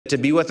To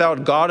be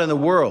without God in the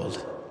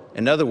world,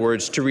 in other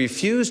words, to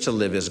refuse to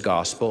live his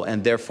gospel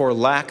and therefore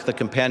lack the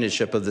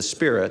companionship of the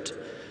Spirit,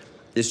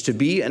 is to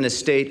be in a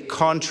state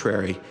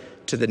contrary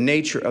to the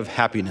nature of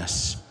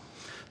happiness.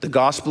 The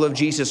gospel of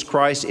Jesus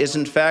Christ is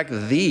in fact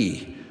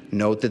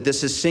note that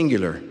this is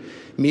singular,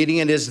 meaning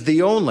it is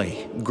the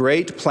only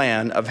great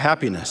plan of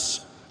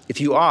happiness.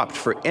 If you opt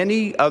for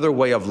any other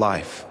way of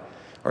life,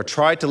 or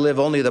try to live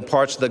only the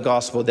parts of the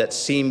gospel that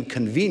seem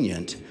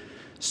convenient,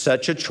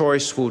 such a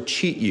choice will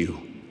cheat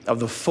you of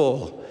the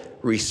full,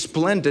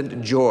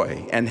 resplendent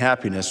joy and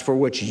happiness for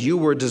which you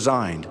were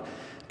designed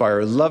by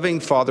our loving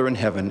Father in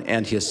heaven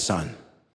and his Son.